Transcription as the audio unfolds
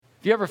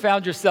Have you ever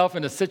found yourself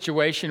in a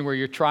situation where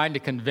you're trying to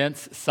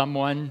convince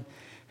someone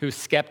who's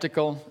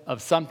skeptical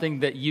of something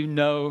that you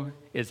know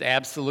is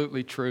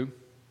absolutely true?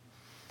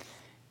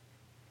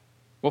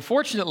 Well,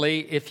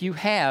 fortunately, if you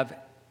have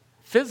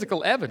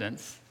physical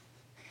evidence,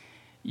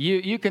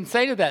 you can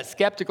say to that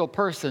skeptical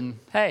person,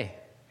 hey,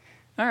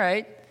 all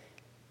right,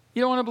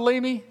 you don't want to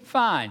believe me?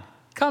 Fine,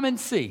 come and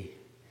see.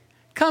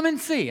 Come and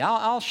see,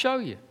 I'll show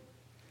you.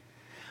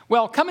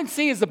 Well, come and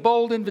see is a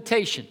bold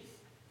invitation.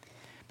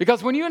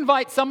 Because when you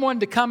invite someone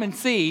to come and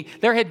see,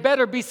 there had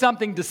better be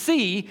something to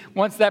see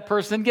once that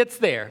person gets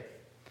there.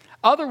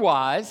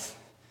 Otherwise,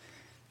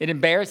 it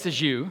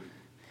embarrasses you,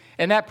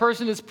 and that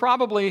person is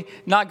probably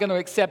not going to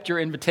accept your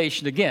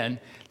invitation again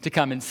to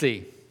come and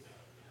see.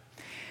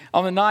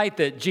 On the night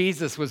that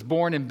Jesus was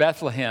born in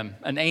Bethlehem,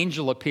 an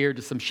angel appeared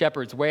to some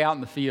shepherds way out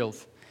in the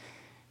fields.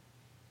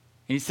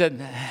 And he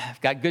said,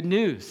 I've got good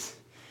news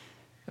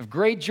of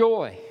great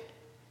joy.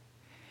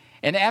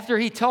 And after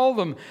he told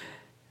them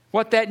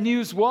what that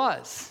news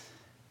was,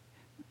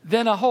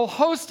 then a whole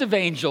host of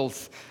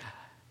angels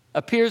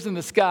appears in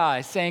the sky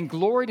saying,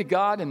 glory to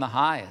God in the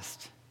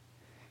highest.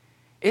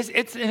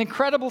 It's an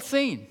incredible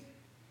scene.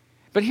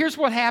 But here's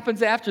what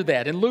happens after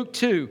that. In Luke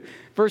 2,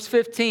 verse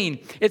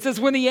 15, it says,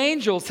 when the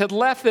angels had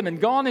left them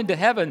and gone into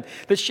heaven,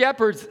 the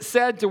shepherds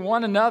said to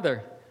one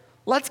another,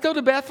 let's go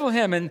to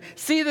Bethlehem and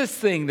see this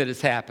thing that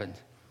has happened,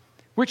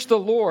 which the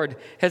Lord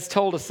has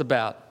told us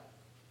about.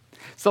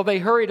 So they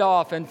hurried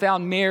off and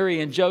found Mary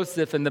and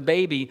Joseph and the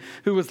baby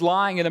who was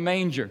lying in a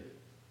manger.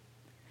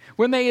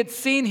 When they had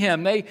seen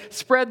him, they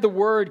spread the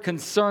word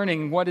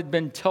concerning what had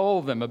been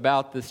told them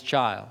about this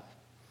child.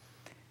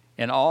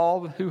 And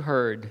all who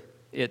heard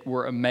it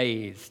were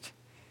amazed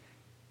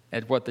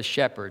at what the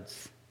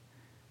shepherds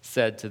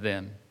said to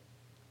them.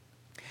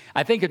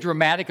 I think a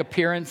dramatic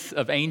appearance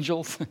of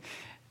angels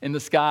in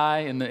the sky,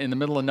 in the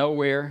middle of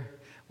nowhere,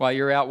 while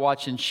you're out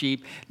watching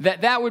sheep,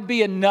 that would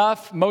be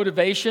enough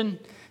motivation,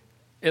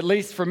 at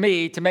least for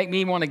me, to make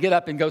me want to get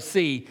up and go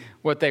see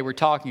what they were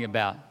talking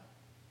about.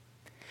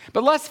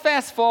 But let's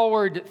fast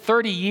forward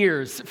 30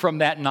 years from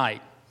that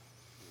night.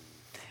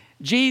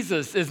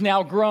 Jesus is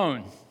now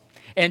grown,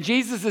 and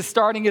Jesus is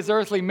starting his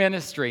earthly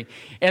ministry.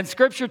 And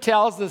Scripture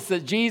tells us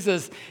that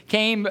Jesus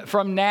came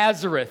from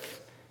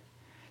Nazareth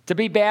to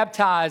be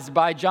baptized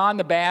by John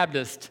the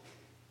Baptist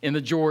in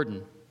the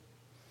Jordan.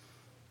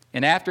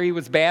 And after he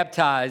was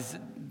baptized,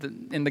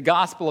 in the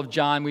Gospel of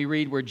John, we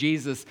read where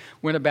Jesus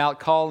went about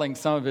calling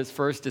some of his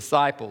first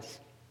disciples.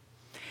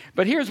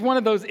 But here's one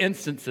of those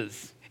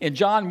instances. In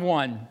John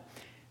 1,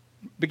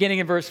 beginning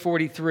in verse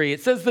 43,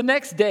 it says, the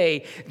next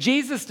day,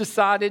 Jesus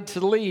decided to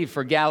leave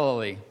for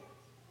Galilee.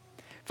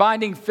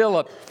 Finding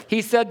Philip,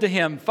 he said to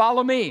him,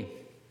 follow me.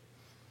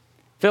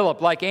 Philip,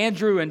 like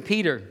Andrew and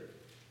Peter,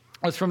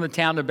 was from the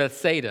town of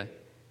Bethsaida.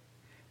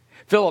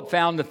 Philip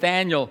found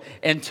Nathanael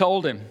and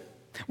told him,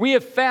 we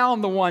have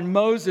found the one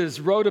Moses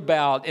wrote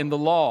about in the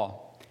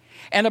law,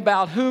 and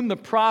about whom the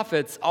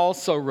prophets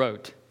also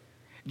wrote,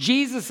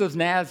 Jesus of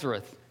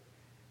Nazareth,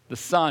 the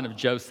son of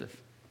Joseph.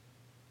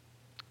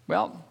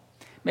 Well,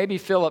 maybe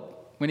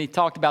Philip, when he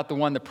talked about the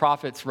one the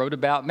prophets wrote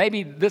about,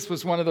 maybe this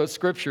was one of those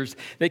scriptures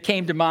that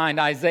came to mind.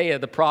 Isaiah,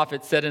 the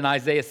prophet, said in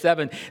Isaiah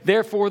 7,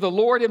 therefore the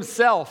Lord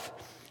himself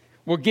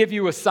will give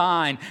you a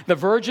sign. The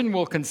virgin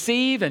will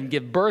conceive and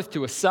give birth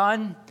to a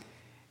son,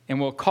 and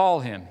will call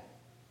him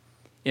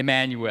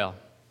Emmanuel.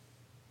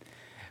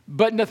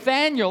 But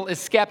Nathanael is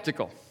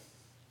skeptical.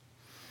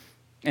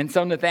 And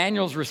so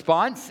Nathanael's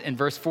response in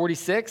verse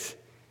 46,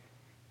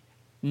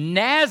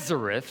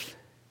 Nazareth,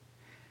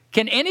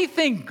 can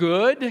anything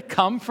good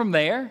come from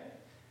there?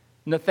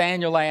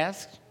 Nathanael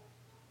asked.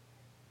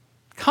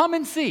 Come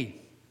and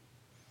see,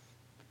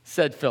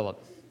 said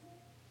Philip.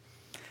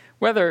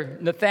 Whether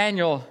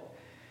Nathanael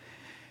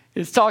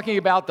is talking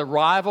about the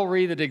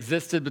rivalry that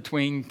existed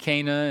between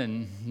Cana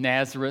and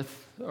Nazareth,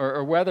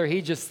 or whether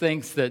he just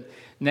thinks that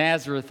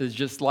Nazareth is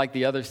just like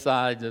the other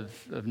side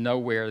of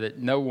nowhere, that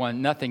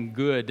nothing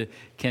good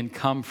can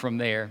come from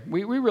there.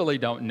 We really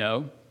don't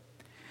know.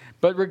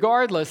 But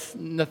regardless,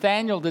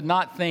 Nathanael did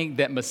not think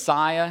that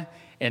Messiah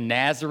and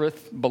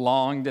Nazareth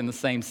belonged in the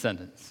same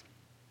sentence.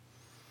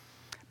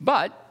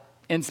 But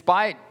in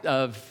spite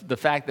of the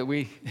fact that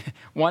we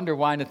wonder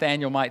why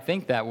Nathanael might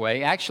think that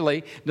way,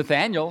 actually,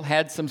 Nathanael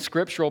had some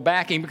scriptural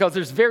backing, because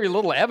there's very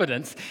little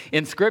evidence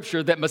in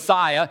Scripture that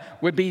Messiah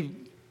would be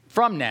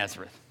from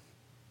Nazareth.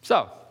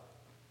 So,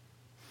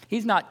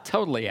 he's not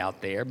totally out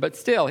there, but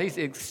still, he's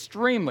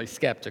extremely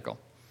skeptical.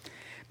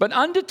 But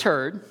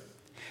undeterred,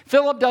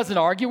 Philip doesn't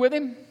argue with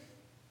him.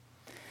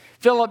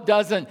 Philip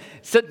doesn't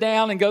sit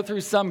down and go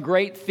through some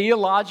great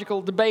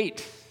theological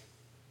debate.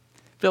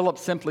 Philip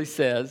simply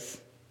says,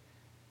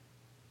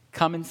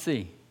 come and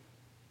see.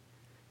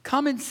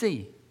 Come and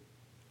see.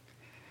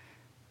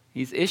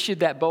 He's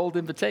issued that bold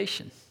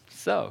invitation.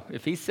 So,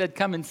 if he said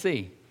come and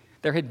see,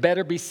 there had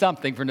better be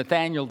something for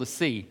Nathanael to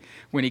see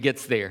when he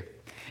gets there.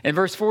 And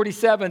verse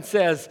 47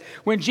 says,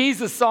 when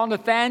Jesus saw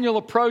Nathanael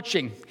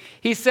approaching,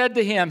 he said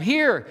to him,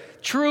 here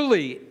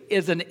truly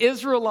is an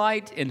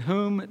Israelite in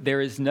whom there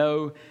is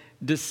no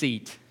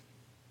deceit.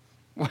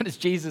 What does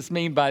Jesus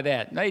mean by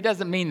that? No, he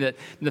doesn't mean that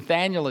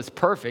Nathanael is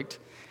perfect.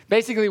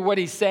 Basically, what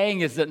he's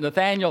saying is that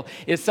Nathanael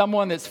is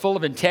someone that's full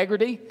of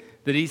integrity,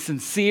 that he's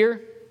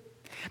sincere.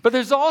 But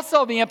there's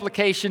also the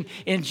implication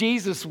in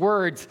Jesus'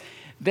 words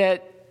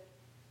that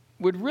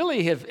would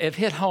really have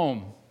hit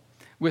home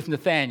with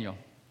Nathanael.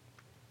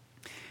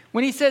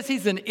 When he says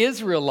he's an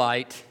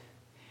Israelite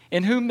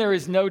in whom there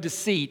is no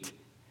deceit,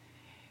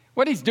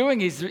 what he's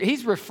doing is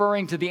he's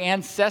referring to the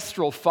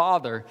ancestral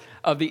father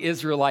of the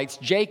Israelites,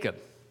 Jacob.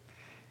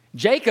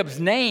 Jacob's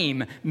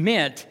name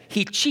meant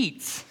he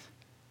cheats.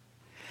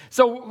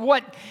 So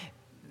what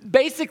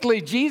basically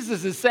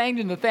Jesus is saying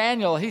to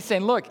Nathanael, he's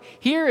saying, look,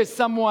 here is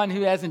someone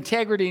who has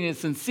integrity and is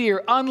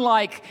sincere,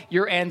 unlike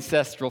your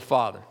ancestral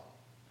father.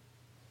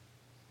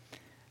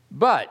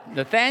 But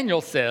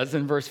Nathanael says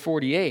in verse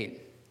 48,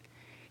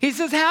 he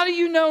says, how do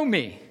you know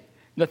me?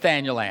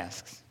 Nathanael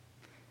asks.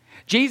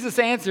 Jesus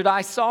answered,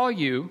 I saw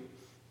you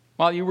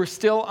while you were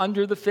still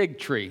under the fig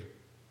tree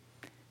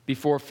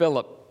before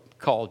Philip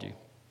called you.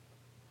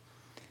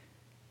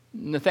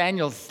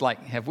 Nathanael's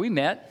like, have we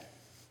met?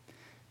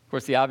 Of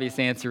course, the obvious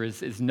answer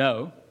is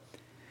no.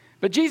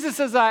 But Jesus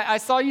says, I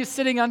saw you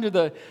sitting under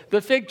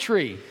the fig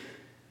tree.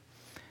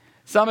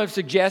 Some have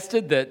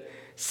suggested that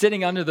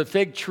sitting under the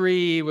fig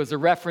tree was a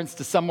reference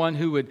to someone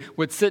who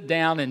would sit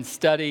down and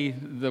study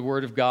the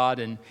Word of God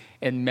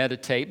and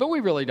meditate. But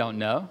we really don't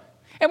know.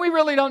 And we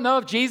really don't know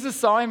if Jesus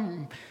saw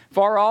him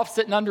far off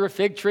sitting under a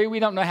fig tree. We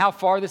don't know how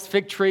far this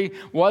fig tree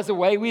was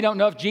away. We don't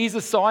know if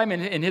Jesus saw him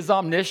in his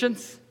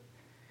omniscience.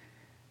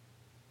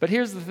 But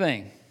here's the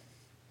thing.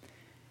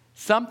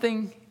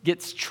 Something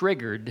gets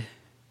triggered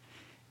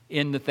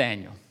in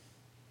Nathanael.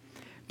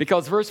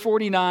 Because verse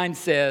 49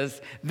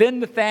 says, then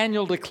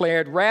Nathanael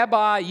declared,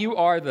 Rabbi, you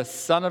are the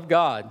Son of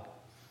God.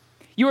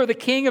 You are the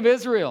King of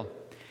Israel.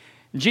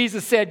 And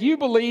Jesus said, you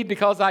believe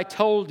because I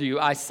told you,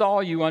 I saw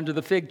you under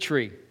the fig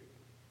tree.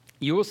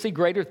 You will see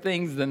greater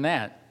things than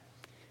that.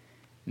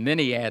 And then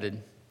he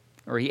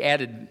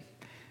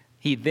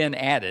then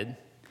added,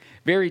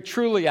 very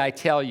truly I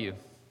tell you,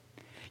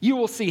 you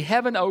will see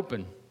heaven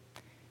open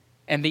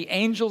and the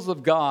angels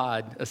of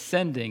God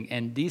ascending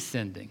and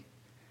descending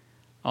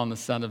on the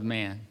Son of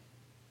Man.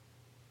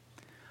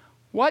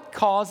 What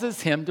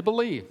causes him to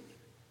believe?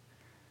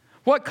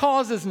 What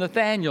causes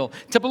Nathanael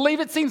to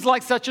believe it seems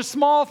like such a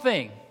small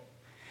thing?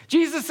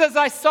 Jesus says,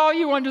 I saw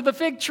you under the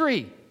fig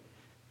tree.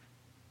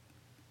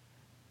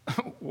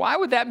 Why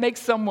would that make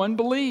someone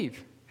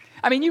believe?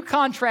 I mean, you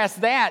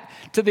contrast that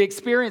to the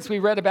experience we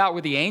read about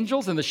with the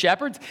angels and the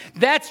shepherds.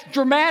 That's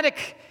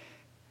dramatic.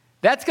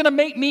 That's going to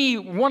make me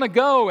want to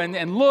go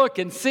and look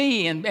and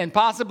see and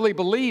possibly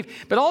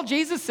believe. But all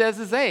Jesus says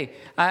is, hey,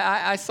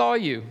 I saw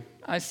you.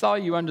 I saw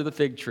you under the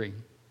fig tree.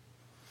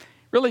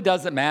 Really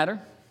doesn't matter,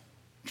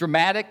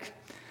 dramatic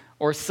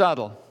or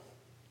subtle.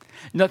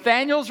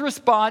 Nathanael's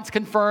response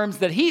confirms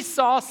that he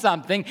saw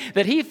something,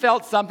 that he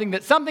felt something,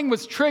 that something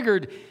was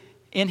triggered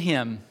in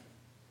him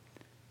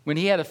when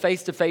he had a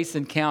face-to-face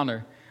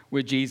encounter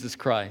with Jesus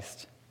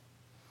Christ.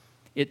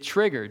 It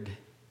triggered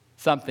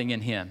something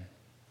in him.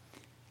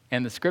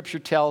 And the scripture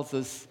tells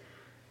us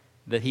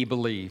that he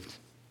believed.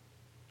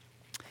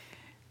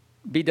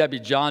 B.W.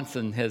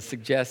 Johnson has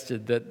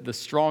suggested that the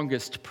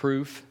strongest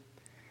proof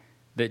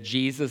that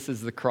Jesus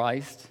is the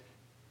Christ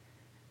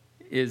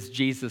is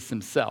Jesus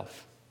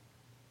himself.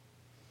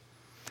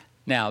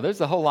 Now,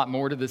 there's a whole lot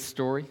more to this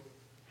story.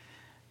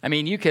 I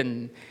mean, you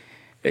can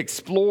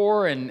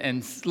explore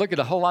and look at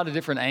a whole lot of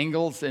different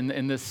angles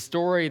in this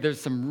story.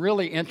 There's some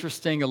really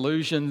interesting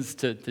allusions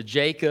to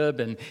Jacob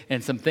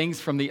and some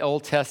things from the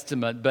Old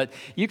Testament, but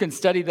you can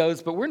study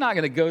those, but we're not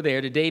going to go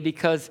there today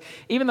because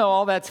even though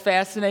all that's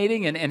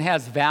fascinating and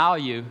has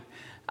value,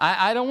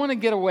 I don't want to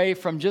get away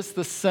from just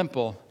the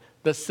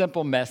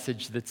simple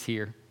message that's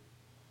here.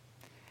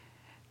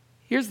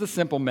 Here's the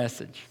simple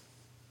message.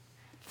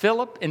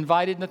 Philip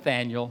invited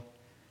Nathanael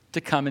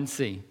to come and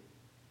see.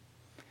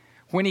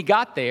 When he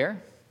got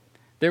there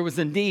was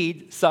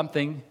indeed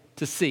something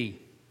to see.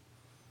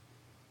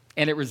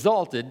 And it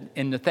resulted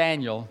in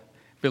Nathanael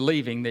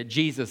believing that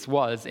Jesus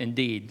was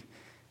indeed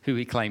who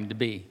he claimed to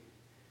be.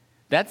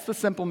 That's the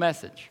simple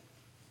message.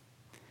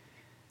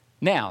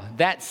 Now,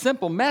 that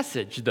simple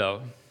message,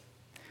 though,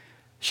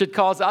 should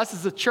cause us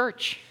as a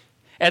church,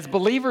 as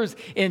believers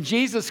in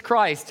Jesus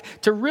Christ,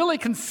 to really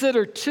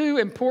consider two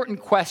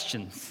important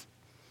questions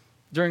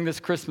during this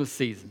Christmas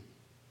season.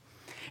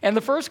 And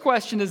the first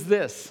question is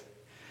this.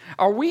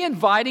 Are we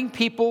inviting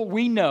people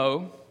we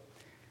know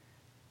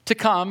to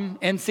come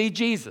and see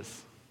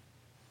Jesus?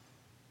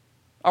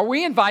 Are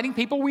we inviting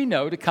people we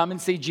know to come and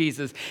see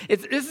Jesus?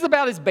 This is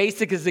about as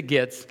basic as it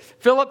gets.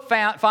 Philip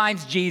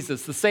finds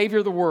Jesus, the Savior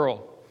of the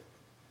world.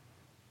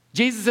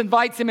 Jesus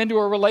invites him into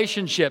a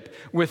relationship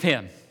with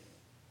him.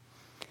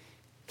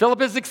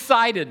 Philip is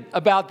excited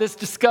about this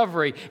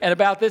discovery and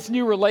about this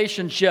new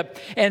relationship.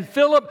 And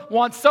Philip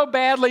wants so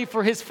badly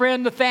for his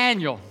friend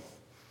Nathanael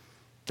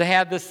to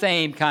have the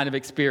same kind of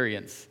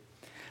experience.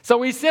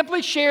 So he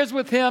simply shares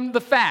with him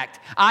the fact,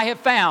 I have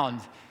found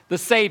the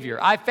Savior.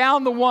 I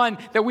found the one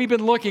that we've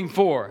been looking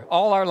for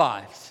all our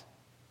lives.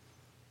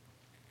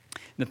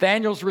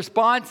 Nathanael's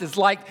response is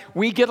like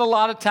we get a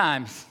lot of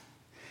times.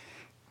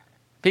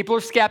 People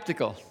are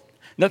skeptical.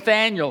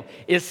 Nathanael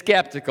is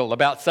skeptical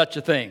about such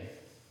a thing.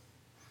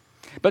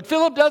 But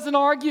Philip doesn't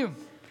argue.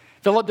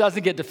 Philip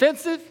doesn't get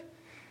defensive.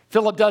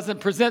 Philip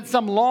doesn't present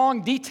some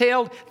long,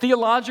 detailed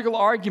theological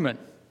argument.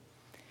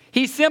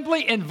 He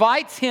simply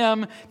invites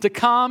him to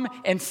come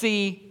and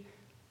see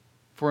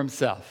for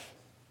himself.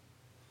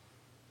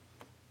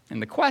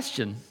 And the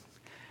question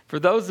for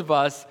those of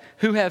us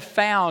who have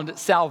found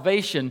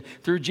salvation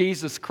through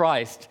Jesus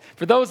Christ,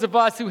 for those of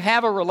us who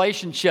have a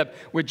relationship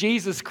with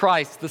Jesus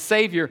Christ, the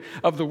Savior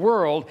of the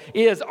world,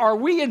 is, are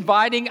we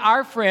inviting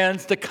our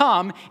friends to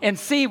come and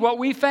see what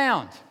we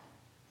found?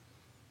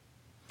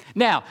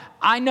 Now,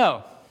 I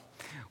know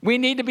we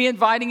need to be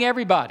inviting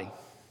everybody.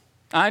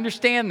 I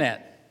understand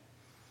that.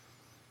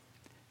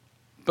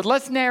 But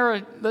let's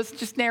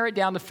just narrow it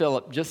down to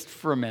Philip just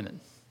for a minute.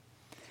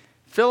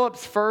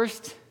 Philip's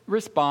first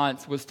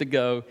response was to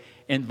go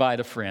invite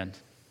a friend.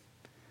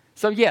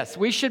 So yes,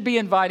 we should be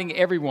inviting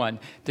everyone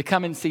to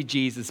come and see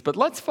Jesus, but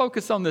let's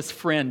focus on this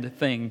friend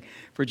thing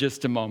for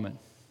just a moment.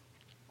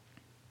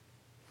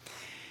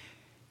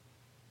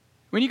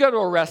 When you go to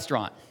a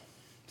restaurant,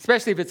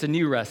 especially if it's a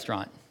new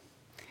restaurant,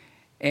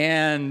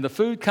 and the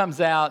food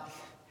comes out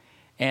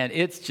and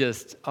it's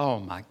just, oh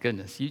my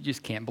goodness, you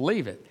just can't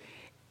believe it.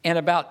 And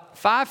about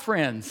 5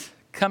 friends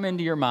come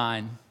into your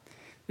mind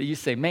that you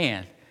say,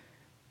 man,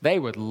 they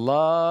would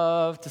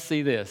love to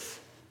see this.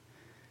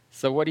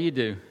 So what do?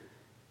 You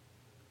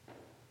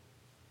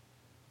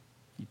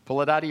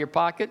pull it out of your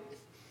pocket,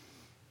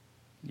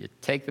 you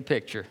take the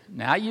picture.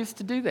 Now, I used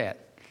to do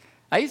that.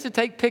 I used to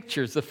take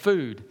pictures of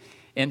food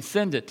and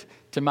send it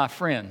to my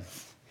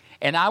friends.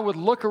 And I would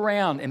look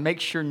around and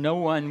make sure no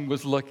one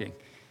was looking.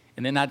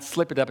 And then I'd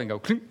slip it up and go,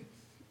 clink,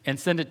 and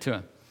send it to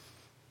them.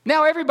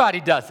 Now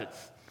everybody does it.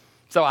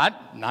 So I'm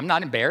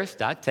not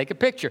embarrassed. I take a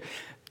picture.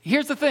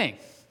 Here's the thing.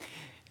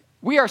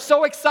 We are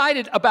so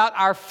excited about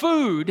our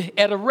food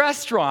at a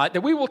restaurant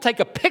that we will take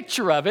a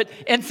picture of it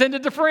and send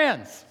it to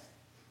friends.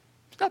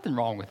 There's nothing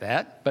wrong with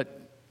that,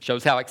 but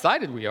shows how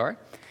excited we are.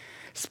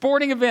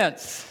 Sporting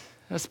events,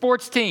 a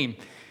sports team,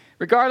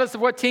 regardless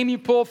of what team you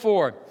pull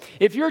for.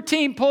 If your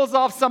team pulls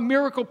off some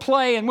miracle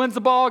play and wins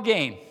the ball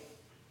game,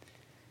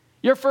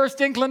 your first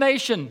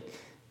inclination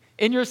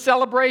in your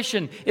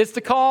celebration is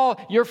to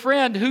call your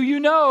friend who you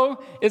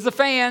know is a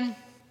fan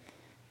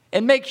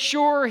and make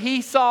sure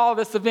he saw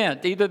this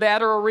event, either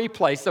that or a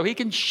replay, so he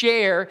can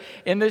share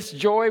in this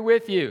joy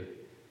with you.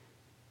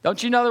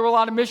 Don't you know there were a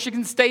lot of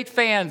Michigan State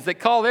fans that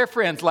called their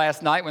friends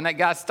last night when that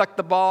guy stuck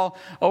the ball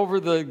over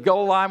the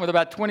goal line with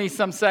about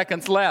 20-some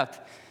seconds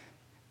left?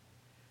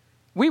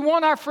 We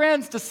want our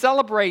friends to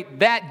celebrate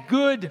that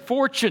good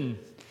fortune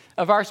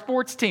of our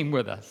sports team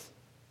with us.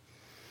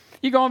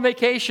 You go on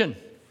vacation.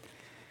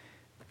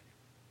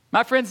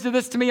 My friends do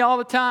this to me all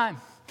the time.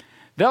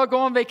 They'll go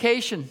on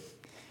vacation,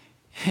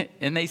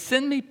 and they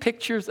send me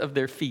pictures of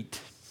their feet.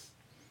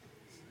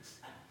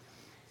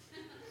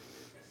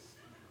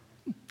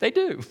 They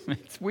do.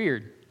 It's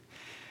weird.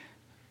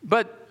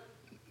 But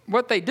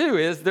what they do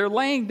is they're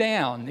laying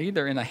down,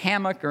 either in a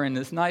hammock or in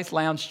this nice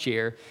lounge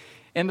chair,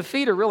 and the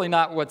feet are really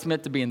not what's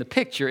meant to be in the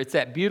picture. It's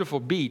that beautiful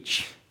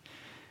beach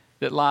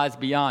that lies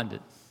beyond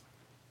it.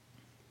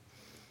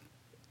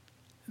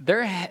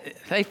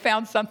 They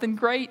found something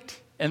great,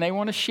 and they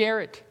want to share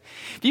it.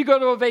 If you go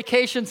to a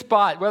vacation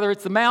spot, whether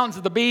it's the mountains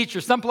or the beach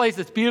or someplace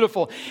that's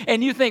beautiful,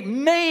 and you think,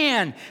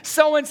 man,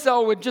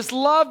 so-and-so would just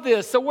love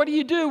this. So what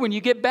do? When you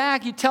get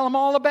back, you tell them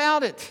all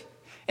about it,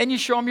 and you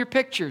show them your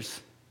pictures.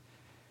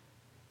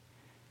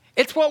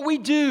 It's what we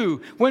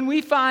do when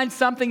we find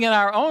something in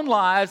our own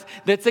lives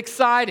that's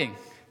exciting.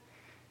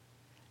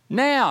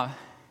 Now,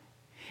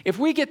 if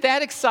we get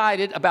that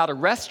excited about a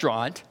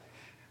restaurant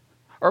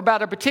or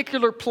about a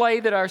particular play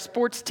that our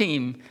sports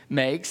team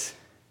makes,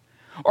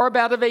 or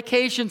about a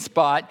vacation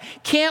spot,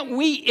 can't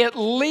we at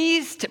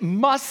least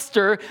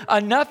muster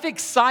enough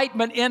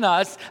excitement in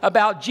us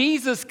about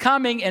Jesus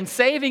coming and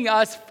saving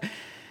us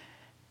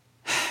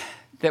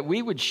that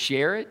we would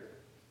share it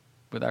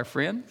with our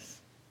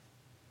friends?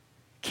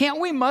 Can't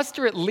we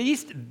muster at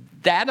least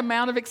that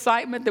amount of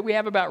excitement that we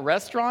have about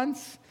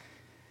restaurants,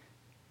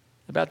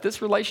 about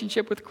this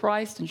relationship with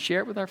Christ, and share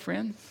it with our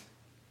friends?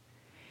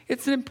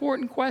 It's an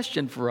important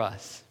question for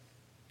us.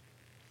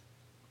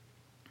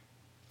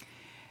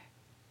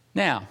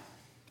 Now,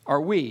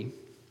 are we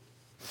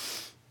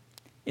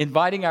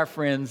inviting our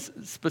friends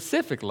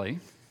specifically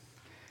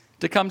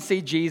to come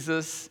see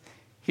Jesus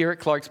here at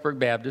Clarksburg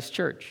Baptist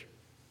Church?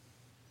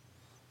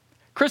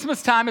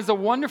 Christmas time is a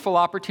wonderful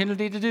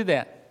opportunity to do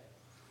that.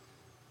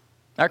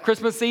 Our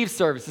Christmas Eve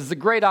service is a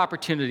great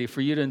opportunity for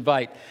you to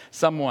invite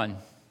someone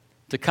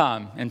to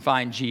come and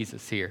find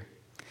Jesus here.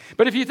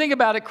 But if you think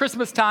about it,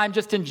 Christmas time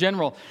just in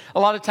general,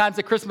 a lot of times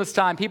at Christmas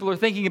time, people are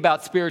thinking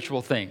about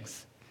spiritual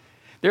things.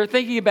 They're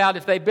thinking about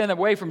if they've been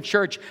away from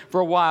church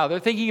for a while. They're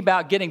thinking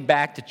about getting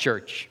back to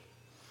church.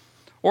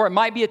 Or it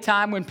might be a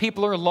time when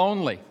people are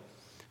lonely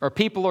or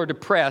people are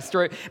depressed.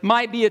 Or it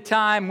might be a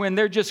time when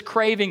they're just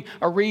craving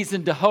a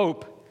reason to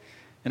hope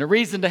and a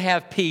reason to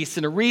have peace,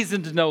 and a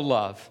reason to know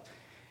love,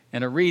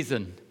 and a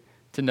reason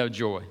to know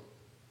joy.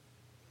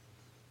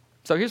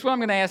 So here's what I'm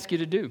going to ask you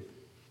to do.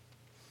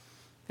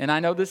 And I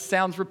know this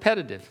sounds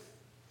repetitive,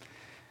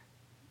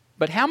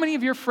 but how many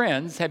of your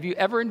friends have you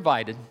ever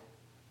invited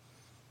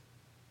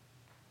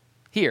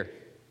here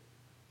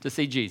to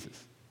see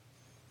Jesus?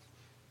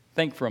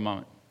 Think for a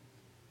moment.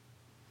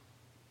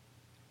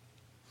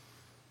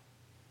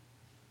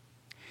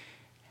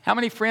 How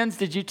many friends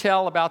did you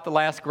tell about the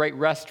last great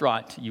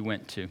restaurant you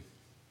went to?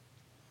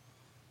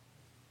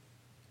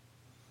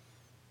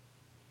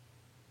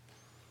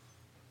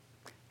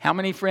 How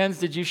many friends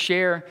did you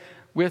share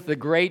with the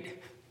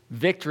great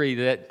victory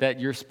that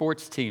your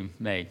sports team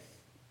made?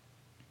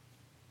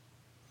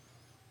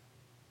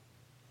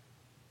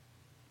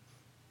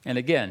 And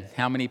again,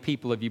 how many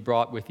people have you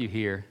brought with you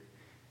here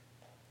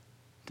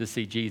to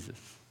see Jesus?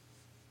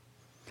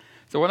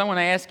 So what I want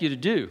to ask you to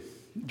do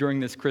during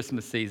this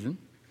Christmas season,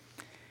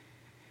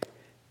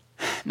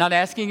 not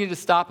asking you to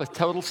stop a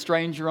total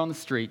stranger on the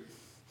street,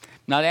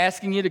 not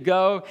asking you to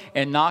go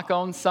and knock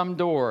on some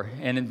door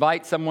and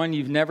invite someone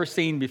you've never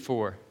seen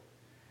before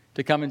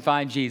to come and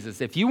find Jesus.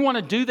 If you want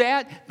to do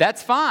that,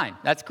 that's fine.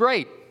 That's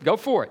great. Go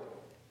for it.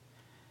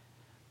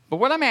 But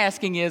what I'm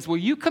asking is, will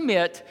you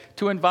commit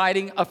to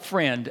inviting a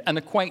friend, an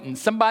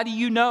acquaintance, somebody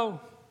you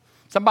know,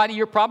 somebody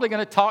you're probably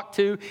going to talk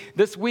to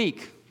this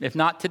week, if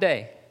not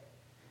today?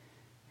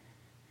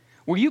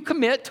 Will you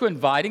commit to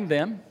inviting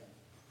them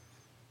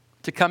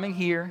to coming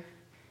here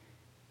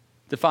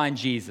to find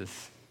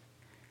Jesus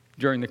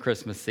during the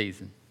Christmas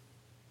season?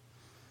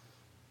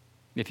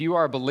 If you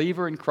are a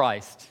believer in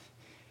Christ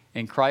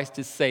and Christ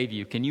has saved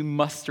you, can you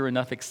muster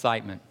enough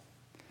excitement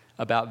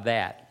about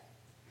that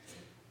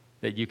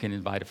you can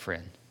invite a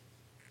friend?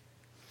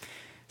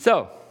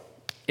 So,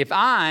 if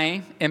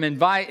I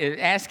am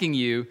asking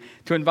you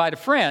to invite a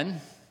friend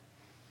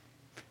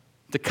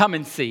to come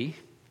and see,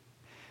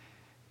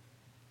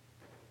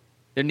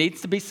 there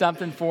needs to be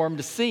something for them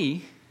to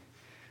see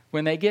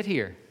when they get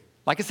here.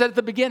 Like I said at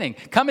the beginning,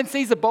 come and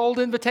see is a bold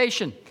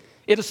invitation.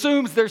 It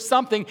assumes there's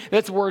something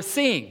that's worth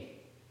seeing.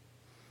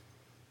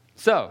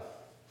 So,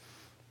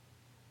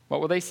 what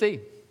will they see?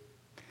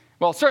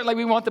 Well, certainly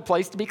we want the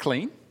place to be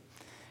clean.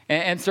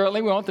 And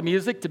certainly we want the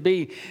music to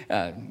be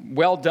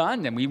well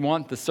done, and we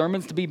want the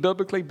sermons to be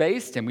biblically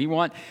based, and we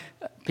want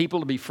people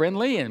to be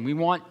friendly, and we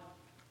want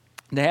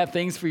to have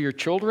things for your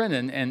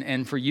children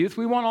and for youth.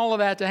 We want all of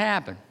that to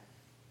happen.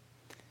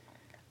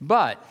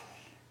 But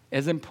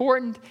as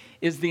important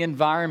as the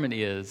environment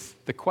is,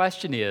 the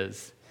question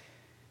is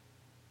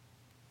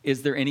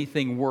there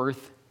anything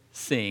worth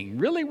seeing,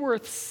 really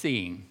worth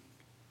seeing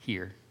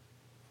here?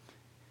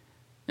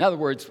 In other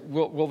words,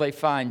 will they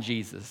find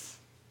Jesus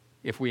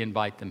if we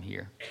invite them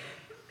here?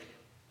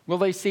 Will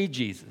they see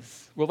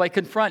Jesus? Will they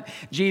confront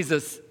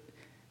Jesus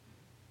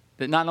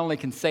that not only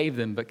can save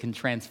them, but can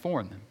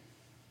transform them?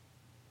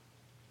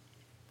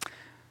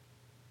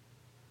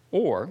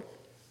 Or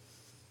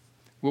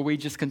will we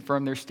just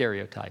confirm their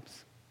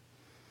stereotypes?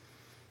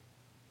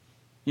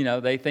 You know,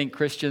 they think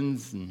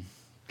Christians and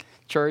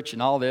church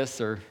and all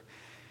this are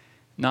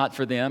not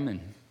for them,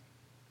 and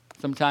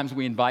sometimes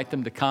we invite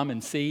them to come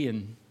and see,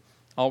 and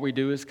all we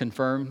do is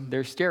confirm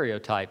their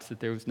stereotypes that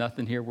there was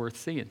nothing here worth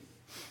seeing.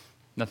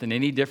 Nothing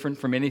any different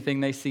from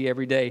anything they see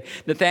every day.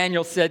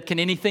 Nathanael said, "Can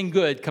anything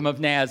good come of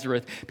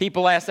Nazareth?"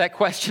 People ask that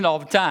question all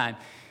the time.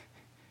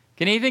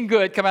 Can anything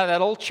good come out of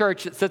that old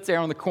church that sits there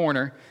on the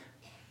corner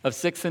of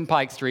 6th and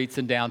Pike Streets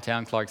in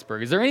downtown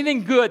Clarksburg? Is there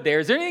anything good there?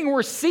 Is there anything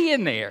worth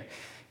seeing there?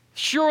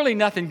 Surely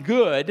nothing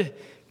good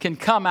can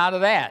come out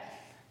of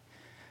that.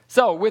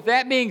 So with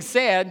that being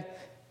said,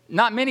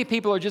 not many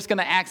people are just going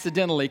to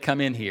accidentally come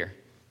in here.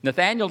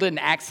 Nathanael didn't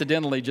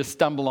accidentally just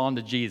stumble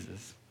onto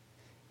Jesus.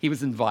 He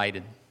was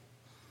invited.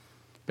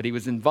 But he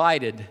was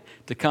invited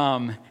to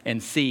come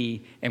and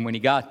see, and when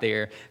he got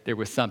there, there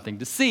was something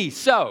to see.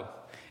 So,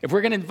 if we're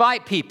going to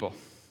invite people,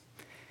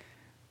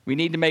 we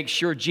need to make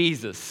sure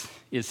Jesus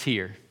is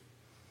here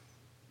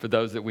for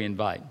those that we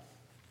invite.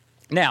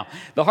 Now,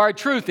 the hard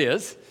truth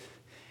is,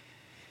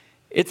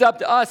 it's up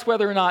to us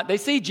whether or not they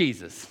see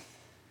Jesus.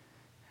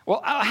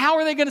 Well, how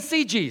are they going to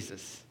see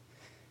Jesus?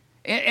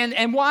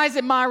 And why is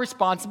it my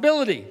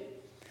responsibility?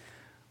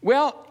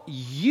 Well,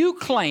 you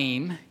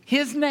claim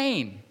his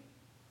name.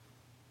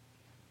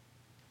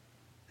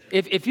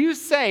 If you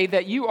say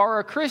that you are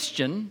a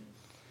Christian,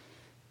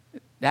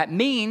 that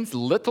means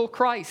little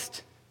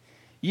Christ.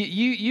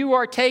 You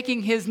are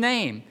taking his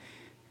name.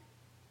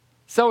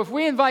 So if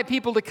we invite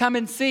people to come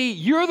and see,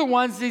 you're the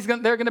ones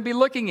they're going to be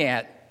looking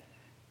at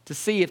to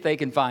see if they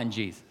can find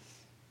Jesus.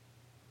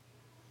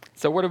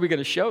 So what are we going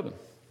to show them?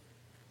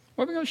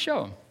 What are we going to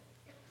show them?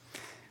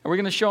 Are we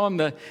going to show them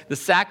the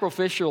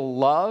sacrificial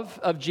love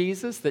of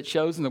Jesus that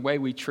shows in the way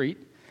we treat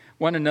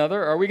one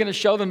another? Are we going to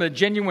show them the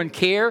genuine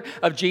care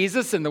of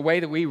Jesus in the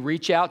way that we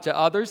reach out to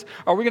others?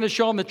 Are we going to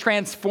show them the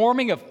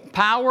transforming of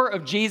power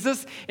of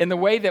Jesus in the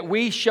way that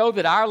we show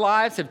that our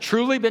lives have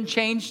truly been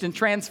changed and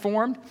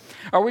transformed?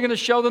 Are we going to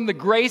show them the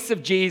grace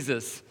of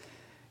Jesus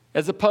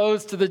as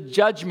opposed to the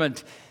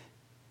judgment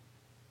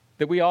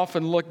that we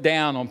often look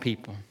down on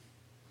people.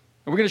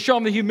 And we're going to show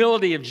them the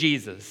humility of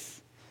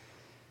Jesus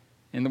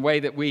in the way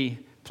that we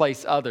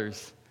place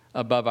others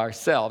above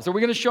ourselves. Or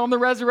we're going to show them the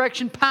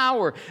resurrection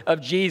power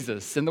of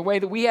Jesus in the way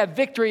that we have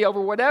victory over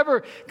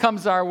whatever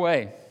comes our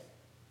way.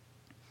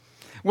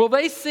 Will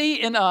they see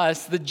in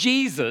us the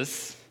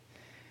Jesus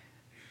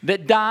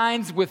that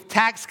dines with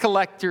tax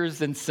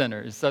collectors and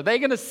sinners? Are they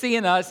going to see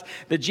in us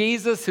the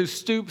Jesus who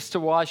stoops to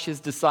wash his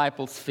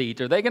disciples'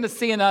 feet? Are they going to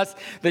see in us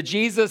the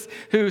Jesus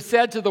who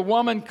said to the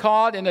woman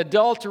caught in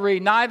adultery,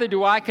 "Neither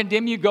do I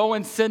condemn you, go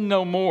and sin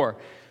no more"?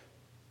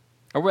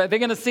 Or are they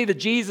going to see the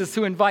Jesus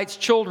who invites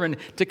children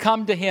to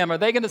come to him? Are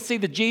they going to see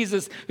the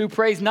Jesus who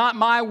prays, "Not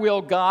my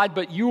will, God,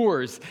 but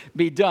yours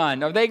be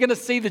done"? Are they going to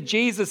see the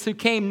Jesus who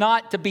came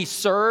not to be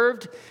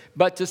served,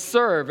 but to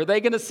serve? Are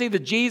they going to see the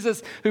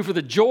Jesus who, for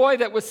the joy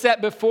that was set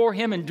before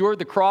him, endured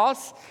the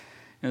cross?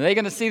 Are they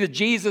going to see the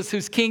Jesus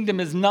whose kingdom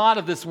is not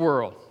of this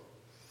world?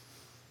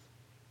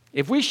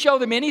 If we show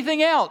them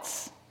anything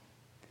else,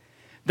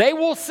 they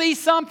will see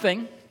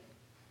something,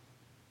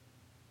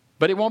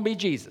 but it won't be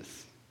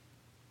Jesus.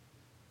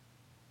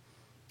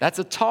 That's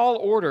a tall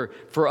order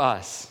for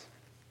us.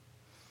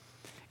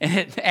 And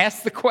it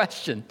asks the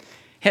question,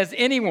 has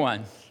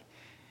anyone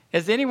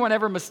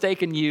ever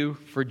mistaken you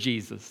for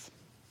Jesus?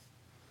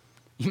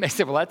 You may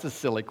say, well, that's a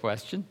silly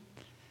question.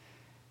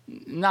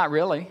 Not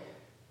really.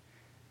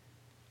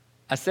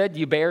 I said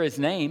you bear his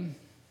name.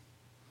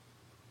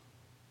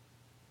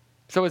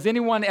 So has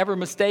anyone ever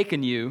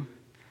mistaken you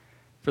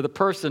for the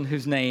person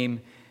whose name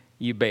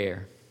you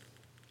bear?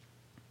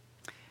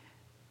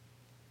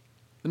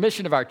 The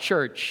mission of our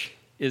church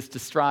is to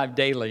strive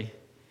daily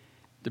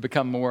to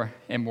become more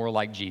and more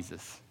like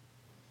Jesus.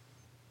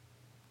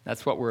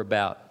 That's what we're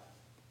about.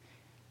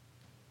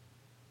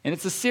 And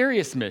it's a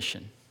serious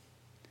mission.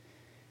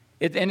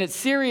 And it's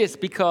serious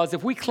because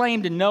if we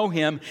claim to know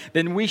him,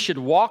 then we should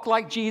walk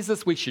like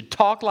Jesus, we should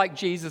talk like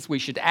Jesus, we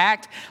should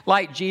act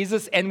like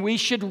Jesus, and we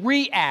should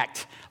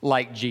react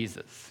like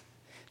Jesus.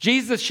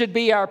 Jesus should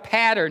be our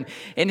pattern,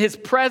 and his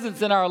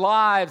presence in our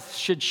lives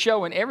should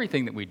show in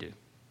everything that we do.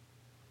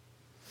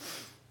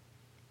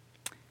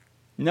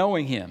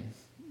 Knowing him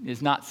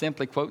is not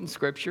simply quoting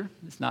scripture.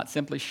 It's not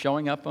simply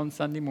showing up on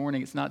Sunday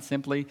morning. It's not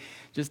simply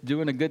just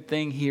doing a good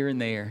thing here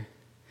and there.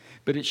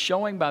 But it's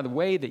showing by the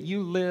way that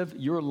you live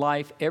your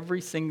life every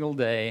single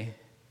day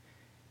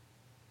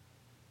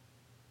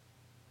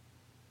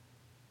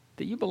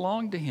that you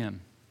belong to him.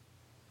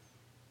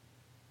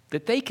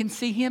 That they can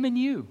see him in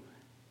you.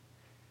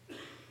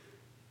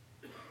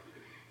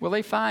 Will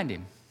they find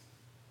him?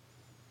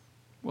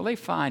 Will they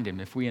find him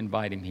if we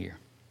invite him here?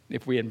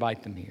 If we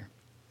invite them here?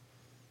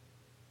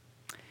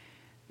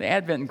 The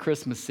Advent and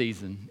Christmas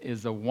season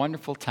is a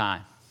wonderful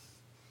time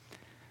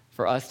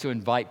for us to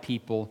invite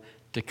people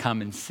to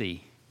come and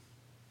see.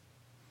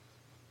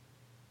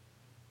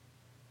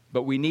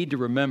 But we need to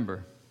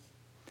remember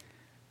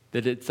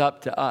that it's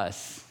up to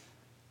us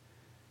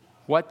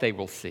what they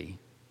will see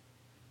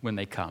when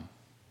they come.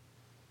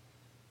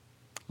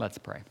 Let's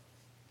pray.